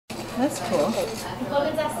That's cool.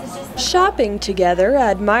 Shopping together,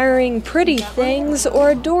 admiring pretty things, or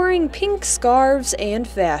adoring pink scarves and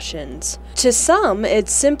fashions. To some,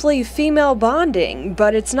 it's simply female bonding,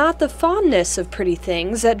 but it's not the fondness of pretty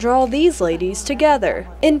things that draw these ladies together.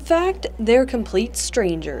 In fact, they're complete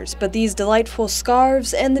strangers, but these delightful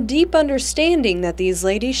scarves and the deep understanding that these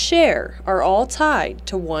ladies share are all tied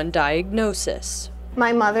to one diagnosis.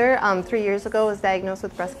 My mother, 3 years ago, was diagnosed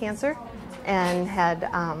with breast cancer and had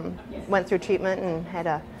went through treatment and had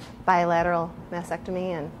a bilateral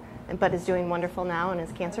mastectomy, but is doing wonderful now and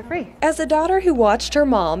is cancer-free. As a daughter who watched her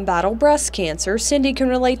mom battle breast cancer, Cindy can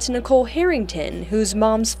relate to Nicole Harrington, whose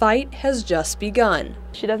mom's fight has just begun.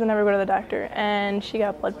 She doesn't ever go to the doctor, and she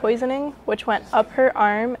got blood poisoning, which went up her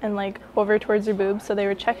arm and like over towards her boobs, so they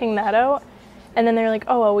were checking that out. And then they were like,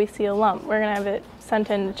 oh, well, we see a lump. We're going to have it sent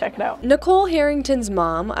in to check it out. Nicole Harrington's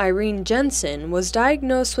mom, Irene Jensen, was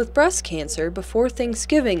diagnosed with breast cancer before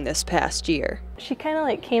Thanksgiving this past year. She kind of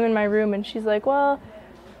like came in my room and she's like, well,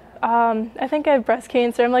 I think I have breast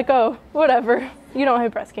cancer. I'm like, oh, whatever. You don't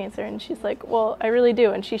have breast cancer. And she's like, well, I really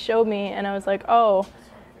do. And she showed me and I was like, oh,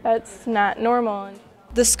 that's not normal.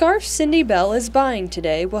 The scarf Cindy Bell is buying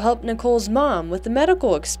today will help Nicole's mom with the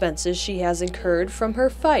medical expenses she has incurred from her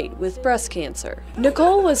fight with breast cancer.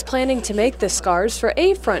 Nicole was planning to make the scarves for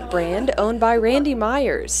A-Front brand owned by Randy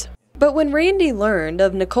Myers. But when Randy learned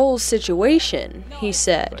of Nicole's situation, he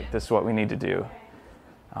said, this is what we need to do.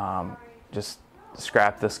 Just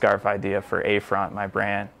scrap the scarf idea for A-Front, my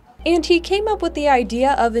brand. And he came up with the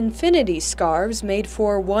idea of infinity scarves made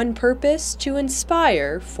for one purpose: to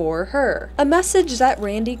inspire for her. A message that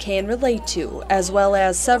Randy can relate to, as well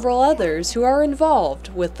as several others who are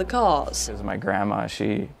involved with the cause. My grandma,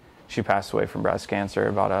 she passed away from breast cancer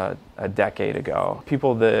about a decade ago.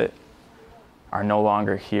 People that are no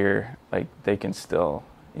longer here, like, they can still,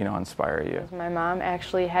 inspire you. My mom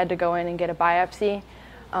actually had to go in and get a biopsy.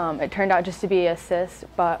 It turned out just to be a cyst,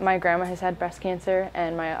 but my grandma has had breast cancer,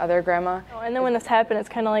 and my other grandma. And then when this happened, it's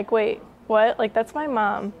kind of like, wait, what? Like, that's my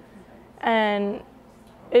mom. And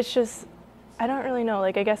it's just, I don't really know.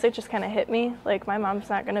 Like, I guess it just kind of hit me. Like, my mom's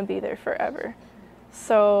not going to be there forever.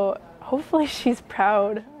 So hopefully she's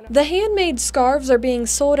proud. The handmade scarves are being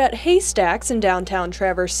sold at Haystacks in downtown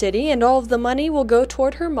Traverse City, and all of the money will go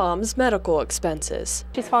toward her mom's medical expenses.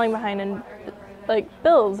 She's falling behind in, like,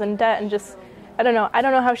 bills and debt and just, I don't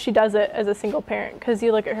know how she does it as a single parent, because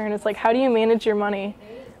you look at her and it's like, how do you manage your money?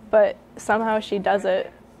 But somehow she does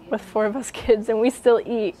it with 4 of us kids, and we still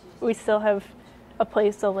eat. We still have a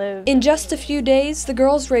place to live. In just a few days, the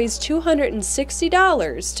girls raised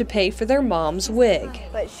 $260 to pay for their mom's wig.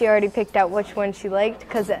 But she already picked out which one she liked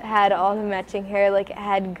because it had all the matching hair. Like, it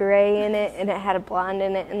had gray in it and it had a blonde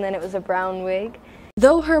in it, and then it was a brown wig.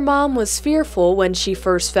 Though her mom was fearful when she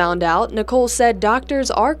first found out, Nicole said doctors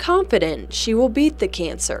are confident she will beat the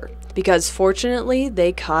cancer because fortunately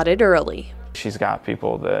they caught it early. She's got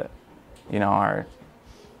people that,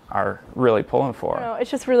 are really pulling for her. It's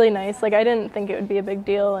just really nice. Like, I didn't think it would be a big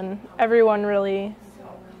deal, and everyone really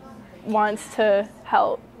wants to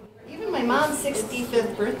help. Even my mom's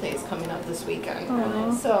 65th birthday is coming up this weekend.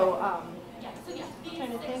 Aww. So,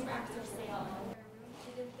 trying to think.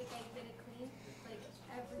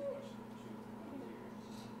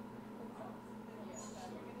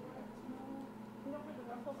 We don't have the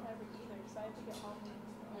ruffles fabric either, so I have to get all